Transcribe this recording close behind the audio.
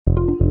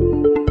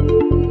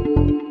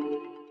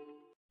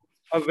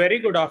A very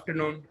good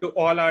afternoon to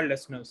all our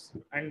listeners,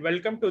 and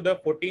welcome to the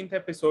 14th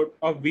episode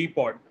of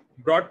VPod,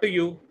 brought to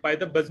you by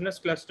the Business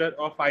Cluster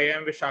of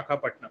IIM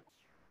Vishakhapatnam.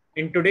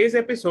 In today's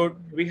episode,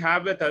 we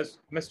have with us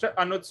Mr.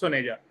 Anuj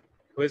Soneja,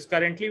 who is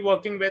currently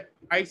working with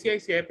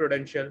ICICI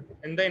Prudential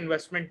in the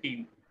investment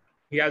team.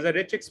 He has a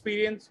rich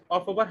experience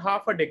of over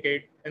half a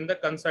decade in the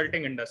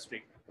consulting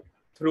industry.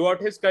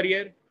 Throughout his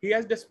career, he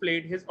has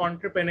displayed his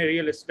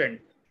entrepreneurial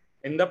strength.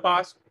 In the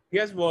past, he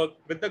has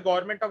worked with the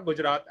government of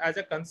Gujarat as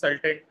a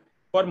consultant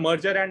for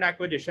merger and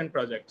acquisition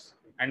projects,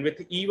 and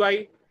with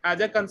EY as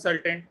a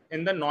consultant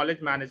in the knowledge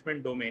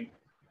management domain.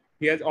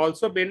 He has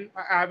also been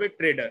an avid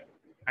trader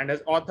and has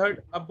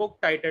authored a book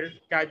titled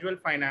Casual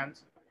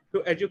Finance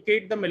to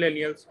educate the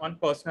millennials on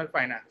personal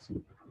finance.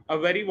 A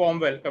very warm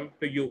welcome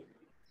to you.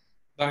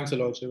 Thanks a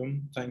lot,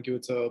 Shivam. Thank you.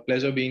 It's a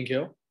pleasure being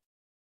here.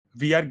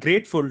 We are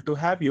grateful to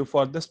have you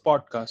for this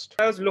podcast.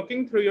 I was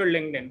looking through your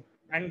LinkedIn,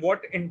 and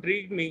what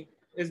intrigued me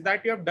is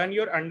that you have done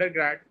your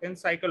undergrad in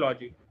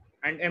psychology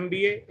and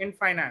MBA in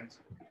finance.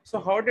 So,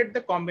 how did the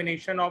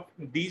combination of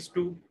these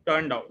two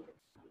turned out?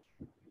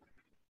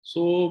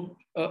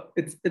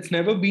 It's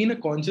never been a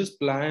conscious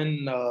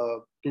plan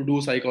to do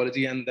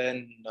psychology and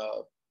then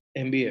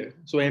MBA.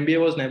 So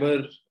MBA was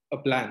never a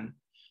plan.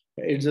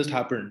 It just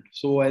happened.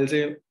 So I'll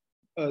say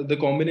the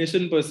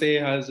combination per se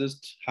has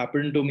just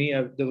happened to me.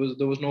 There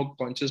was no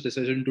conscious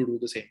decision to do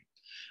the same.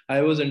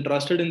 I was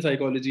interested in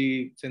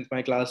psychology since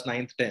my class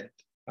 9th, 10th,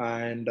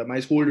 and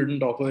my school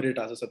didn't offer it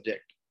as a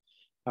subject.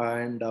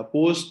 And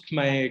post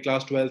my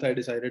class 12th, I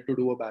decided to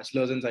do a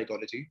bachelor's in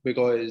psychology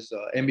because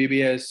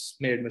MBBS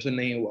mein admission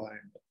nahi hua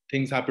and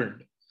things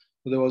happened.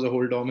 So there was a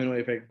whole domino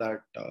effect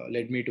that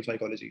led me to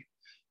psychology.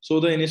 So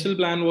the initial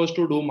plan was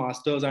to do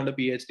master's and a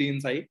PhD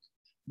in psych,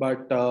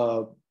 but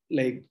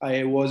like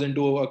I was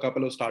into a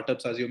couple of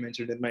startups, as you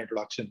mentioned in my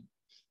introduction.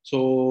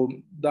 So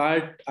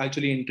that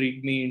actually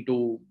intrigued me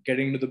into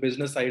getting to the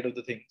business side of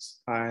the things,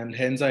 and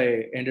hence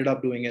I ended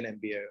up doing an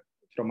MBA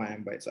from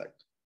IIM Vizag.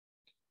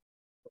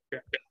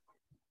 Okay.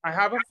 I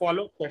have a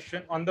follow-up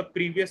question on the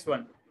previous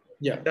one.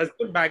 Yeah. Does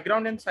your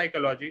background in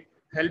psychology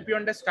help you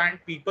understand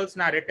people's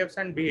narratives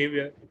and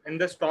behavior in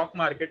the stock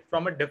market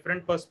from a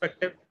different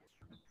perspective?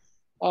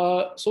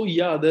 So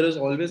yeah, there is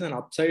always an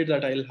upside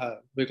that I'll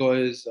have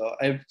because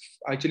I've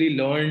actually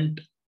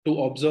learned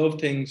to observe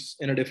things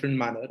in a different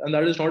manner, and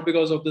that is not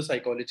because of the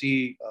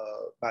psychology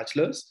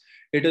bachelor's.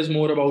 It is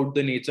more about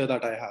the nature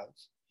that I have.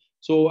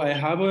 So I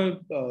have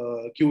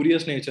a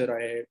curious nature.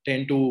 I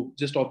tend to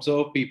just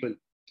observe people,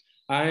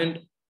 and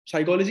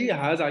psychology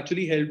has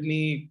actually helped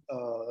me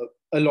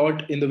a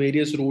lot in the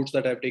various routes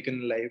that I've taken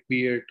in life,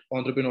 be it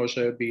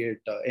entrepreneurship, be it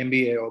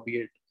MBA, or be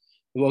it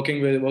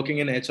working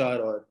in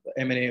HR or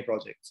M&A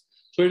projects.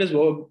 So it has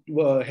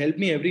helped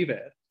me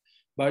everywhere.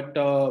 But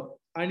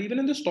and even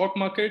in the stock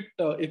market,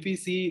 if we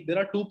see, there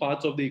are two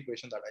parts of the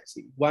equation that I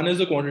see. One is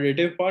the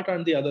quantitative part,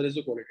 and the other is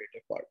the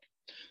qualitative part.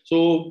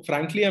 So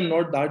frankly, I'm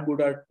not that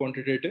good at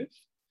quantitative.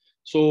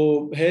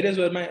 So here is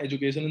where my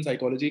education in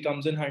psychology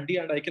comes in handy,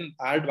 and I can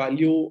add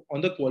value on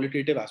the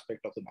qualitative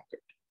aspect of the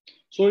market.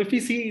 So if we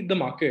see the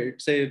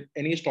market, say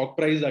any stock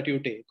price that you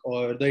take,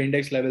 or the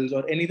index levels,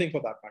 or anything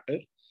for that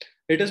matter,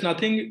 it is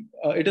nothing.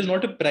 It is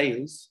not a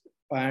price,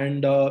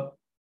 and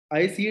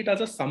I see it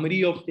as a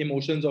summary of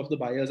emotions of the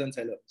buyers and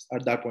sellers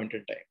at that point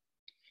in time,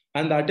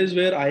 and that is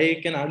where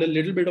I can add a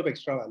little bit of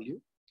extra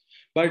value.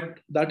 But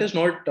that is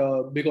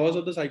not because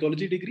of the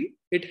psychology degree.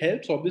 It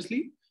helps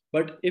obviously,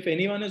 but if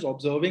anyone is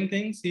observing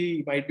things,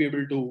 he might be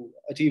able to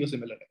achieve a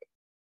similar level.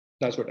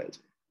 That's what I'll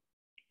say.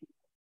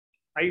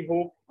 I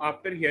hope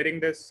after hearing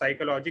this,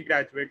 psychology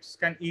graduates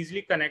can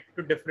easily connect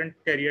to different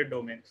career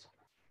domains.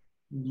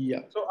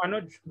 Yeah. So,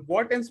 Anuj,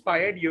 what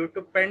inspired you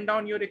to pen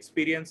down your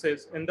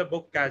experiences in the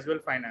book Casual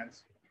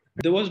Finance?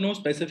 There was no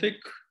specific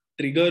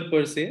trigger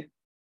per se.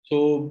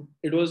 So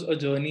it was a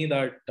journey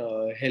that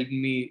helped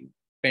me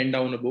pen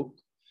down a book.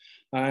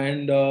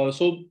 And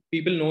so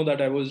people know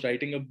that I was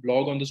writing a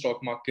blog on the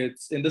stock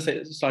markets in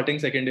the starting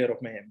second year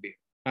of my MBA.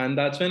 And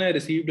that's when I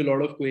received a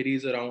lot of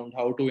queries around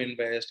how to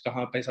invest,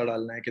 kahan paisa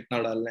dalna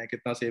hai,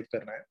 kitna save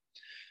karna hai,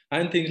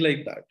 and things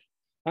like that.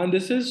 And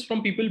this is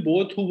from people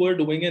both who were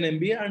doing an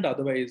MBA and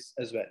otherwise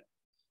as well.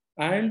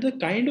 And the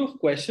kind of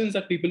questions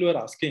that people were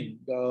asking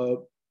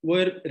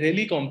were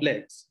really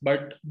complex,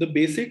 but the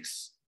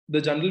basics,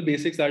 the general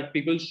basics that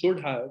people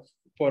should have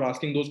for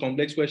asking those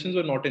complex questions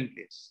were not in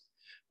place.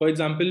 For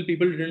example,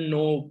 people didn't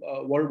know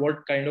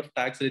what kind of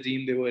tax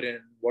regime they were in,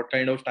 what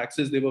kind of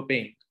taxes they were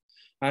paying,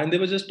 and they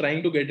were just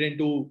trying to get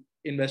into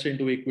invest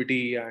into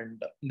equity,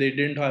 and they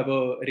didn't have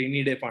a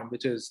rainy day fund,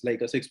 which is like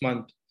a 6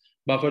 month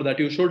buffer that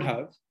you should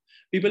have.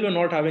 People were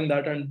not having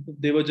that, and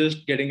they were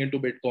just getting into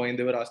Bitcoin.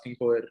 They were asking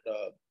for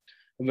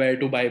where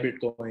to buy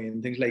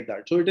Bitcoin, things like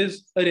that. So it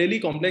is a really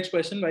complex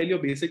question while your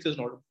basics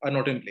are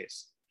not in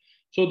place.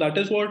 So that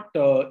is what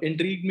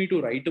intrigued me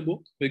to write a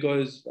book,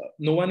 because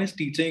no one is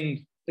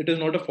teaching. It is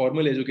not a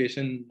formal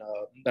education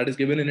that is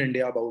given in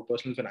India about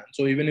personal finance.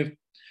 So even if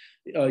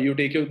you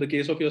take the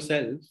case of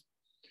yourself,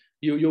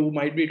 You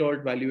might be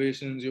taught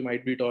valuations, you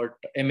might be taught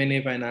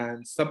M&A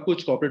finance, सब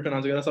कुछ corporate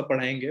finance वगैरह सब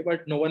पढ़ाएंगे,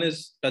 but no one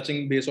is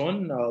touching base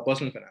on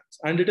personal finance,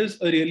 and it is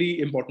a really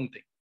important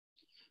thing.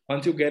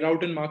 Once you get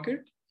out in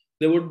market,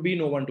 there would be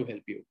no one to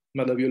help you.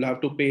 मतलब you'll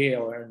have to pay,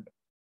 and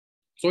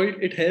so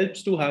it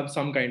helps to have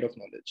some kind of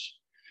knowledge.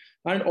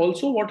 And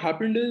also what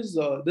happened is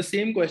the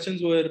same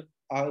questions were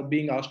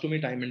being asked to me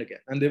time and again,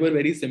 and they were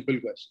very simple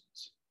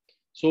questions.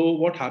 So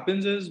what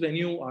happens is when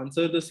you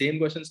answer the same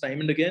questions time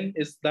and again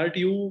is that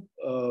you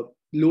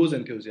lose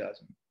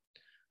enthusiasm,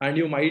 and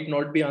you might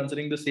not be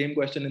answering the same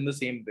question in the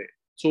same way.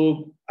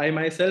 So I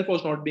myself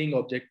was not being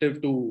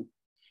objective to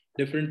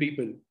different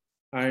people,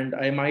 and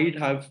I might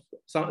have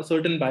some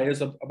certain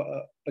bias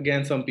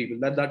against some people.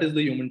 That is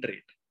the human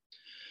trait.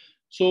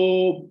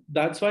 So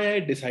that's why I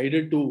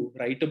decided to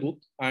write a book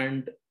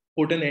and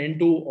put an end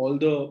to all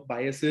the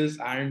biases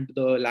and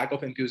the lack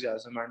of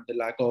enthusiasm and the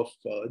lack of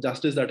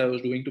justice that I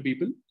was doing to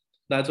people.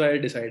 That's why I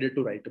decided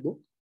to write a book.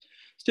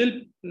 Still,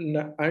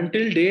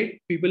 until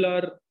date, people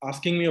are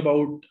asking me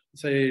about,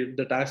 say,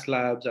 the tax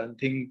labs and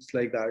things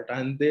like that.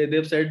 And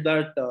they've said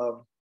that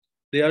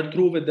they are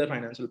through with their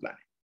financial planning.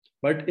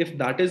 But if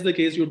that is the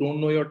case, you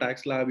don't know your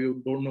tax lab,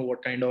 you don't know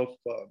what kind of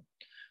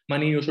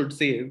money you should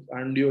save,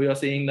 and you're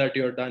saying that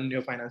you're done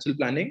your financial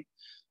planning,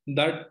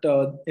 that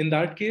in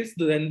that case,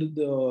 then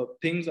the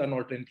things are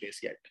not in place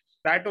yet.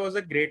 That was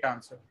a great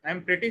answer.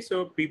 I'm pretty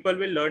sure people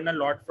will learn a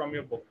lot from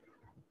your book.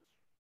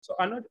 So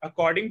Anuj,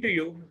 according to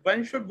you,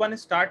 when should one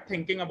start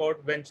thinking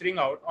about venturing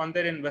out on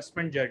their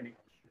investment journey?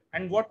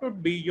 And what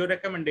would be your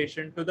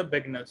recommendation to the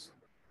beginners?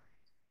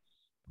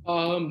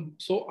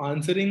 So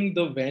answering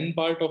the when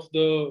part of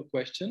the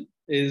question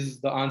is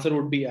the answer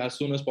would be as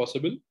soon as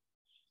possible.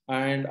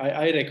 And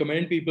I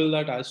recommend people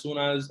that as soon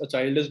as a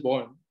child is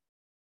born,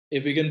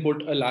 if we can put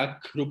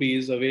 1,00,000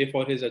 rupees away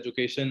for his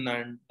education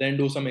and then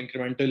do some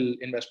incremental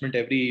investment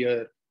every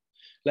year,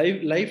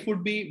 life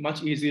would be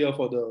much easier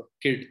for the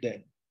kid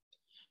then.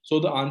 So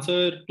the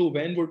answer to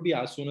when would be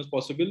as soon as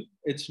possible.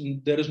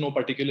 There is no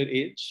particular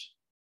age.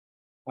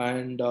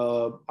 And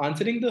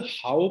answering the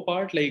how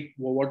part, like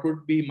what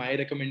would be my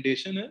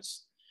recommendation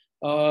is,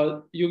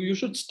 you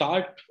should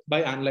start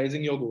by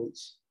analyzing your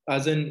goals.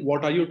 As in,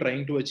 what are you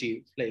trying to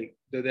achieve? Like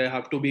there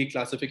have to be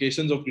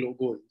classifications of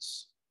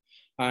goals.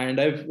 And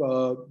I've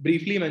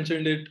briefly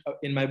mentioned it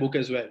in my book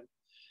as well.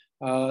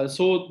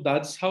 So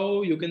that's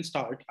how you can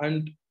start.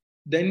 And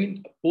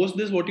then post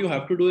this, what you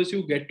have to do is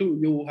you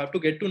have to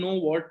get to know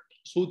what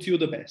suits you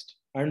the best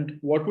and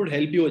what would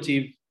help you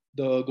achieve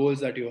the goals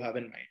that you have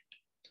in mind.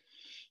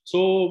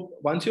 So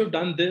once you've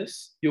done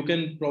this, you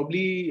can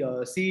probably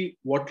see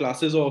what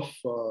classes of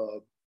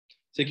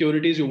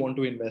securities you want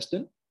to invest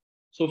in.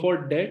 So for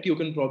debt, you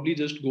can probably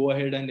just go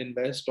ahead and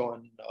invest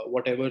on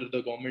whatever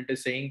the government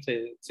is saying,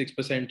 say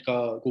 6%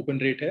 ka coupon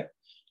rate hai.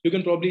 You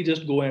can probably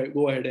just go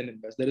ahead and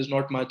invest. There is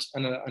not much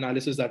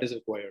analysis that is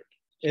required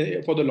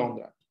for the long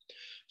run.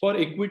 For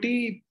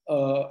equity,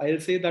 I'll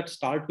say that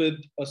start with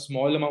a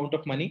small amount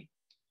of money.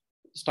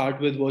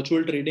 Start with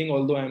virtual trading,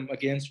 although I'm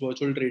against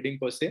virtual trading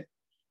per se.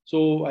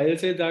 So I'll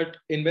say that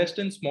invest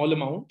in small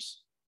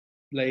amounts.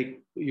 Like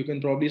you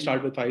can probably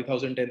start with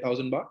 5,000,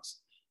 10,000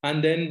 bucks,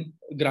 and then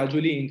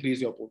gradually increase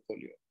your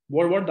portfolio.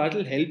 What that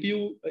will help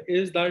you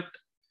is that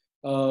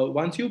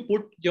once you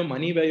put your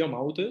money where your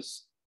mouth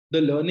is,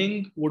 the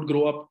learning would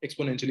grow up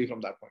exponentially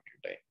from that point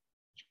in time,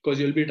 because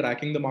you'll be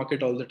tracking the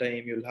market all the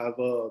time. You'll have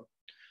a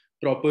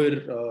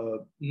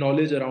proper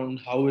knowledge around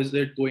how is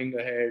it going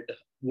ahead,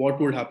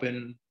 what would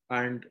happen,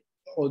 and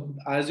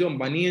as your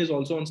money is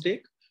also on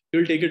stake,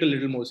 you'll take it a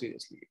little more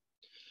seriously.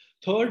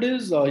 Third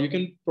is you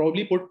can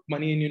probably put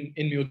money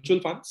in mutual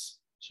funds.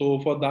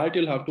 So for that,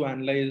 you'll have to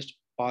analyze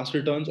past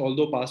returns,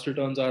 although past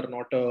returns are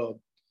not a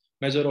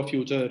measure of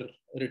future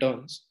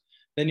returns.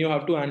 Then you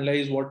have to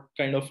analyze what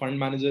kind of fund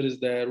manager is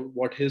there,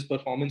 what his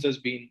performance has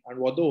been, and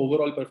what the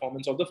overall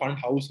performance of the fund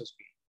house has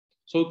been.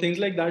 So things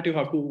like that you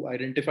have to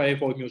identify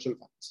for mutual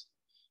funds.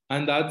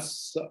 And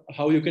that's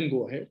how you can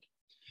go ahead.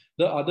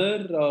 The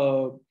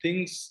other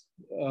things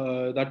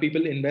that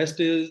people invest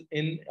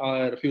in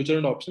are future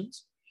and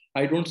options.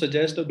 I don't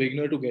suggest a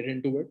beginner to get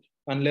into it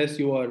unless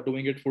you are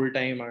doing it full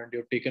time and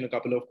you've taken a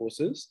couple of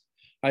courses.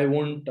 I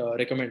won't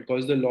recommend,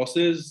 because the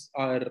losses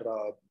are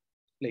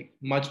like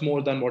much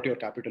more than what your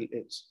capital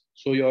is.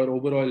 So your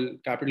overall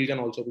capital can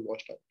also be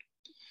washed out.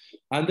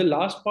 And the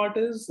last part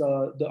is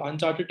the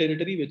uncharted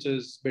territory, which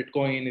is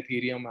Bitcoin,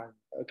 Ethereum,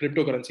 and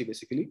cryptocurrency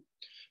basically.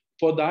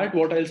 For that,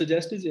 what I'll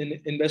suggest is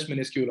invest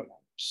minuscule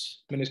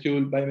amounts.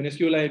 By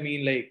minuscule, I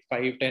mean like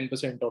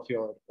 5-10% of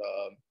your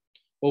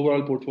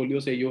overall portfolio.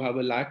 Say you have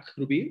 1,00,000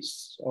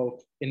 rupees of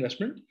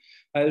investment.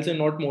 I'll say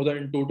not more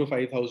than 2,000 to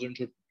 5,000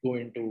 should go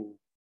into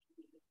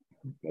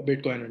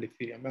Bitcoin and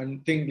Ethereum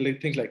and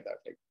things like that,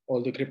 like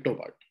all the crypto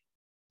part.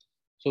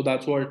 So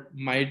that's what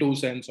my 2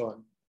 cents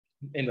on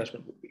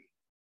investment would be.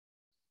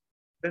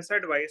 This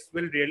advice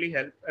will really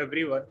help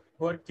everyone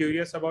who are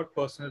curious about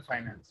personal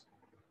finance.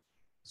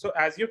 So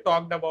as you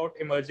talked about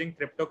emerging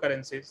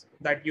cryptocurrencies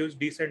that use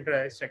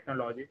decentralized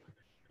technology,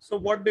 so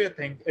what do you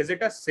think? Is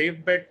it a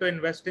safe bet to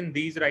invest in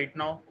these right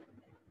now?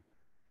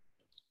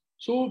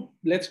 So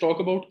let's talk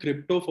about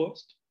crypto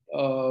first.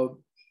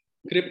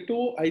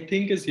 Crypto, I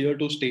think, is here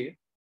to stay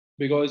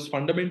because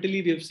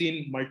fundamentally we've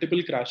seen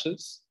multiple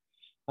crashes.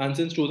 And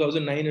since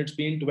 2009, it's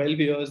been 12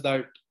 years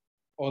that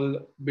all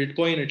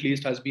Bitcoin at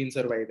least has been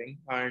surviving.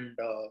 And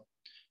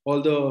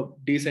all the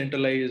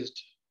decentralized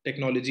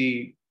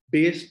technology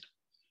based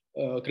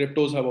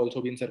cryptos have also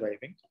been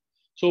surviving.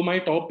 So my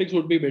top picks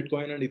would be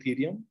Bitcoin and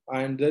Ethereum.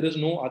 And there is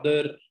no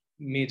other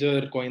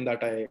major coin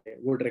that I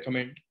would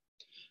recommend.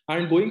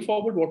 And going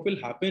forward, what will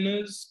happen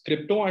is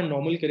crypto and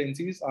normal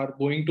currencies are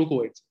going to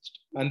coexist.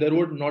 And there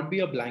would not be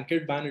a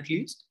blanket ban, at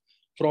least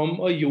from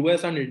a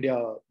US and India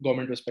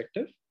government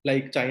perspective,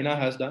 like China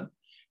has done.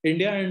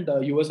 India and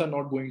US are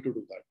not going to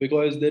do that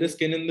because there is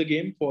skin in the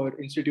game for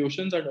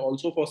institutions and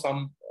also for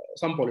some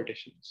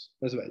politicians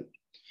as well.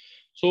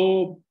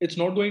 So it's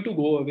not going to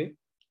go away.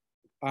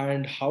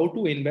 And how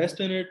to invest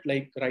in it,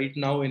 like right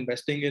now,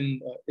 investing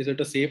in is it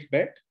a safe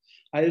bet?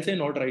 I'll say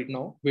not right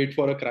now. Wait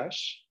for a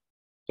crash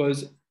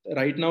because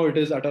right now it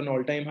is at an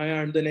all-time high,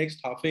 and the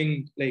next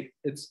halving, like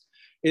it's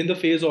in the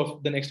phase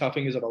of the next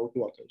halving is about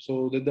to occur.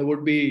 So there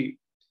would be,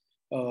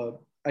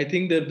 I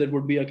think there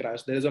would be a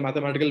crash. There is a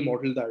mathematical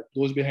model that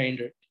goes behind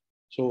it.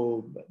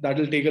 So that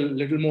will take a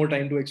little more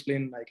time to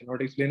explain. I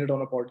cannot explain it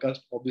on a podcast,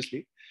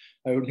 obviously.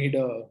 I would need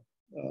a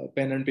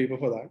pen and paper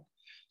for that.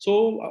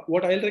 So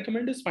what I'll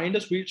recommend is find a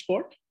sweet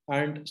spot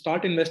and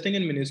start investing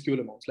in minuscule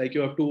amounts. Like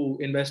you have to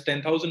invest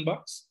 10,000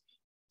 bucks,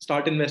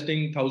 start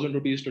investing 1,000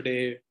 rupees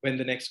today. When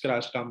the next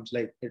crash comes,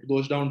 like it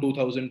goes down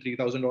 $2,000,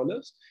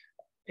 $3,000,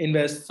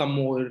 invest some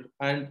more.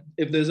 And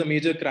if there's a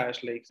major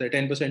crash, like say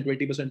 10%,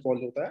 20%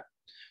 falls over,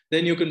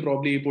 then you can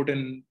probably put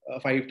in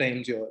 5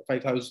 times your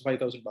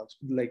 5,000 bucks,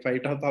 like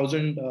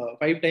 5,000,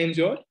 5 times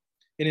your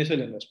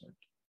initial investment.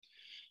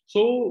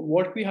 So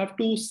what we have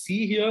to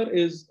see here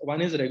is one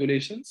is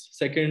regulations,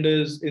 second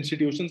is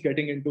institutions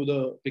getting into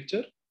the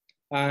picture,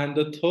 and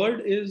the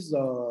third is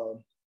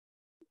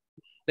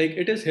like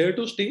it is here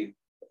to stay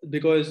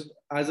because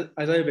as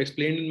I've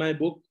explained in my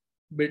book,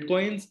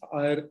 bitcoins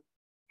are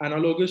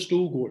analogous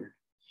to gold,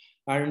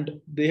 and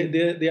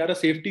they are a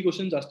safety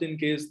cushion just in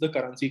case the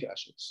currency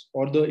crashes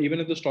or the even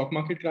if the stock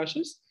market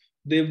crashes,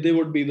 they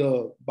would be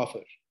the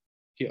buffer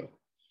here.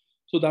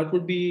 So that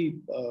would be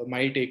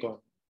my take on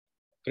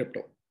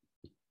crypto.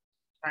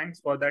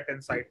 Thanks for that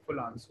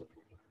insightful answer.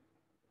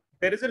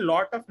 There is a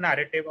lot of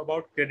narrative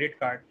about credit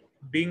card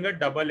being a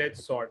double-edged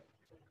sword,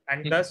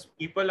 and thus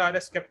people are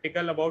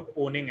skeptical about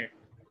owning it.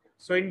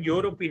 So, in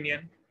your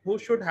opinion, who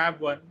should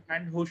have one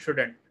and who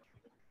shouldn't?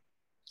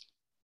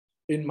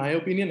 In my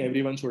opinion,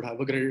 everyone should have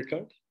a credit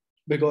card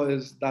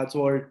because that's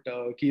what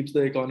keeps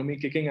the economy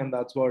kicking, and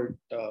that's what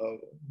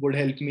would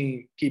help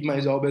me keep my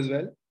job as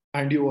well.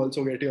 And you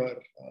also get your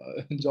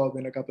job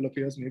in a couple of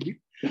years,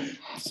 maybe.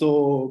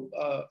 So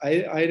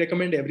I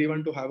recommend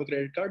everyone to have a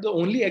credit card. The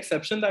only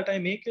exception that I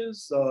make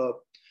is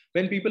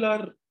when people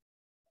are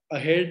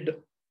ahead,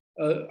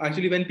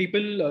 actually, when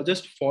people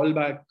just fall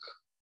back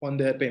on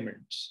their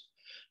payments.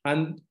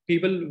 And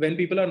when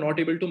people are not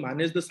able to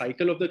manage the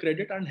cycle of the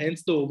credit and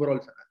hence the overall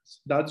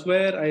finance, that's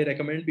where I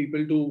recommend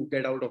people to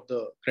get out of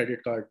the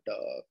credit card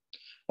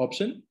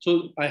option.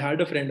 So I had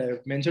a friend,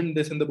 I've mentioned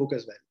this in the book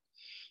as well.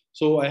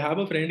 So I have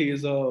a friend, he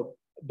is a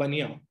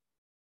Bania.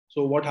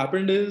 So what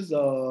happened is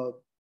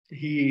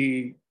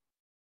he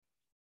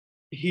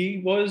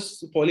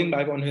was falling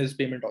back on his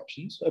payment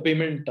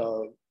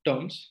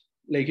terms.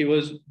 Like he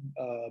was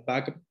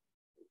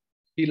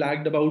he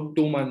lagged about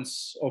 2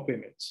 months of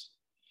payments.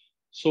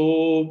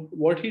 So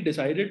what he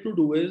decided to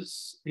do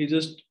is he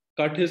just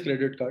cut his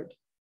credit card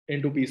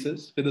into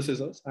pieces with the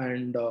scissors,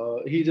 and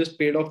he just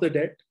paid off the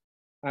debt.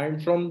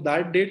 And from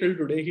that day till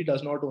today, he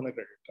does not own a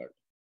credit card.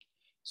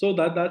 So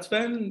that's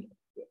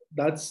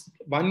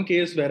one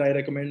case where I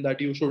recommend that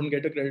you shouldn't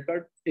get a credit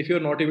card if you're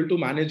not able to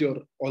manage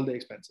all the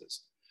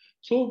expenses.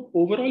 So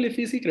overall, if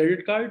you see,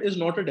 credit card is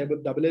not a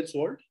double-edged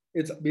sword.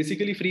 It's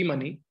basically free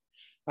money.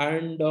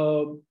 And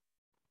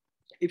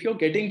if you're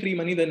getting free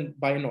money, then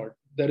why not?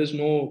 There is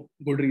no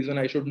good reason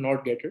I should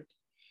not get it.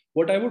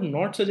 What I would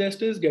not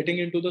suggest is getting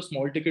into the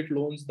small ticket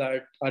loans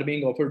that are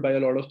being offered by a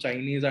lot of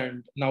Chinese,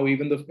 and now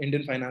even the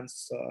Indian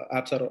finance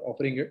apps are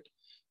offering it.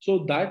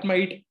 So that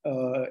might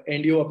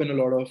end you up in a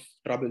lot of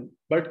trouble.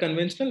 But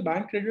conventional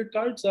bank credit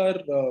cards are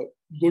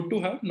good to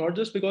have, not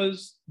just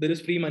because there is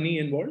free money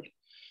involved,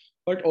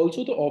 but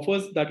also the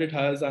offers that it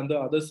has and the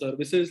other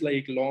services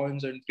like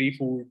loans and free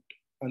food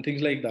and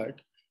things like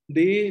that.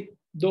 The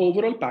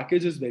overall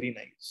package is very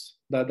nice.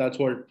 That's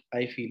what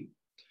I feel.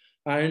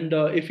 And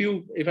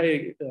if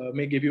I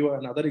may give you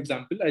another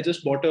example, I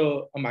just bought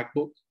a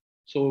MacBook.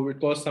 So it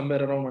cost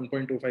somewhere around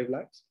 1.25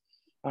 lakhs.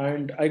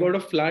 And I got a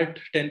flat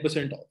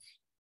 10% off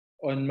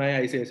on my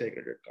ICICI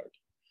credit card.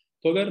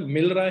 So अगर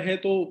मिल रहा है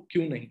तो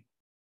क्यों नहीं?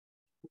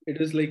 It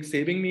is like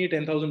saving me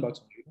 10,000 bucks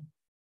only.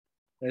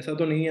 ऐसा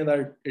तो नहीं है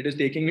that it is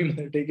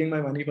taking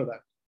my money for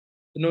that.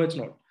 No, it's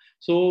not.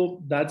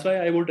 So that's why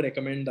I would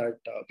recommend that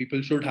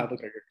people should have a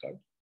credit card,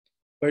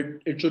 but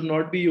it should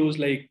not be used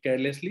like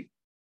carelessly.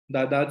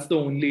 That's the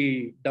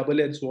only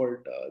double-edged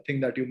sword thing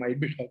that you might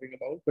be talking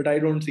about, but I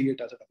don't see it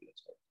as a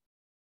double-edged sword.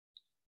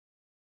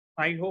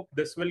 I hope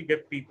this will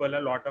give people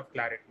a lot of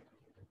clarity.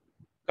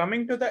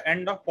 Coming to the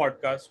end of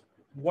podcast,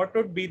 what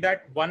would be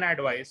that one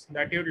advice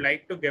that you'd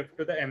like to give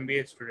to the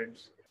MBA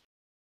students?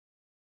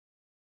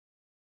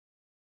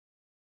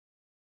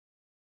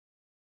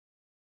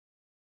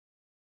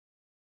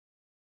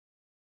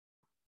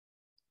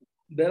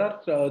 There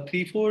are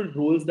 3-4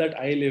 rules that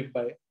I live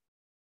by,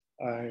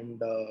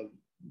 and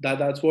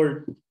that's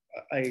what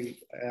I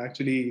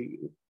actually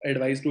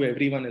advise to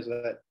everyone as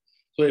well.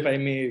 So if I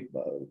may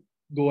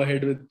go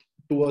ahead with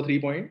 2 or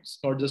 3 points,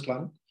 not just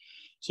one.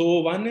 So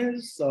one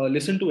is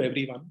listen to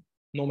everyone,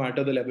 no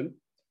matter the level,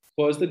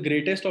 because the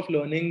greatest of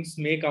learnings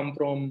may come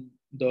from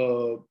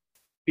the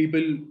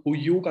people who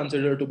you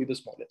consider to be the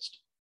smallest.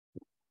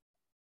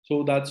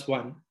 So that's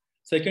one.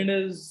 Second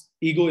is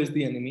ego is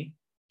the enemy.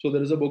 So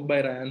there is a book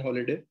by Ryan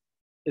Holiday.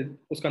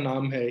 Uska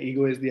naam hai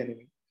Ego is the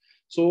Enemy.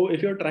 So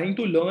if you're trying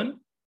to learn,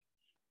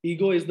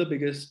 ego is the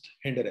biggest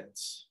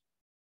hindrance.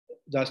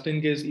 Just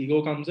in case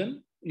ego comes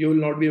in, you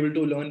will not be able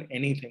to learn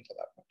anything for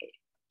that matter.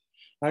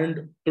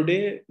 And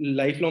today,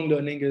 lifelong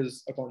learning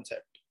is a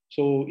concept.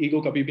 So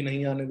ego kabhi bhi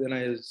nahi aane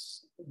dena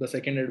is the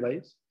second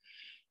advice.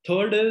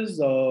 Third is,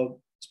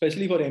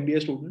 especially for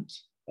MBA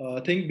students,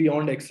 think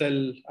beyond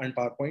Excel and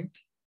PowerPoint.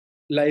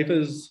 Life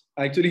is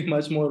actually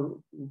much more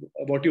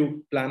what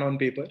you plan on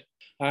paper.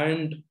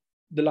 And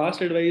the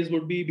last advice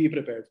would be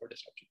prepared for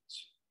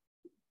disruptions.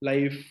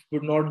 Life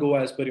would not go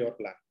as per your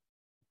plan.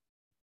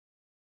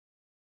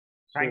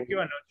 Thank you,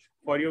 Anuj,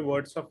 for your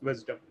words of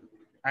wisdom.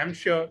 I'm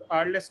sure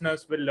our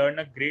listeners will learn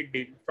a great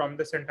deal from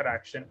this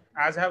interaction,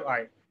 as have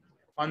I.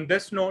 On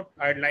this note,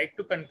 I'd like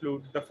to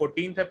conclude the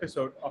 14th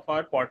episode of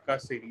our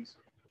podcast series.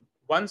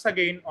 Once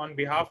again, on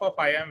behalf of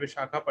IIM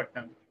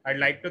Visakhapatnam, I'd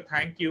like to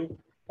thank you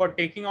for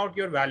taking out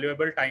your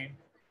valuable time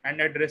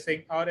and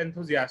addressing our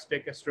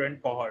enthusiastic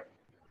student cohort.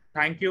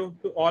 Thank you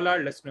to all our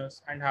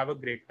listeners and have a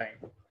great time.